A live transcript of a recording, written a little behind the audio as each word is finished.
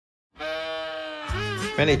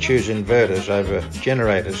Many choose inverters over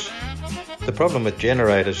generators. The problem with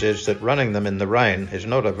generators is that running them in the rain is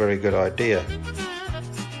not a very good idea.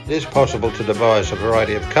 It is possible to devise a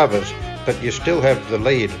variety of covers, but you still have the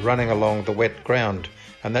lead running along the wet ground,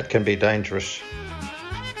 and that can be dangerous.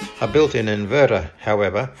 A built-in inverter,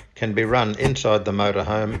 however, can be run inside the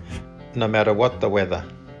motorhome no matter what the weather.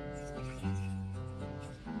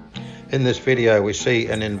 In this video we see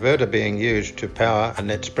an inverter being used to power an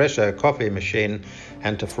espresso coffee machine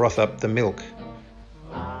and to froth up the milk.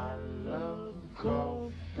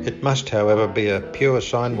 It must, however, be a pure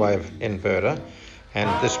sine wave inverter,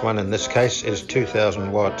 and this one in this case is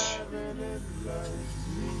 2000 watts.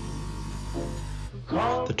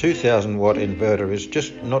 The 2000 watt inverter is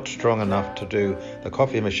just not strong enough to do the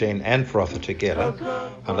coffee machine and frother together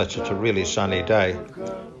unless it's a really sunny day,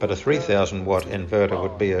 but a 3000 watt inverter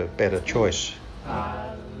would be a better choice.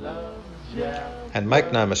 And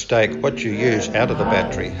make no mistake, what you use out of the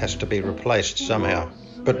battery has to be replaced somehow.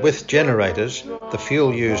 But with generators, the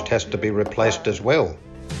fuel used has to be replaced as well.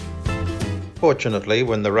 Fortunately,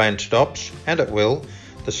 when the rain stops, and it will,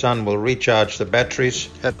 the sun will recharge the batteries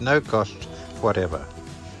at no cost whatever.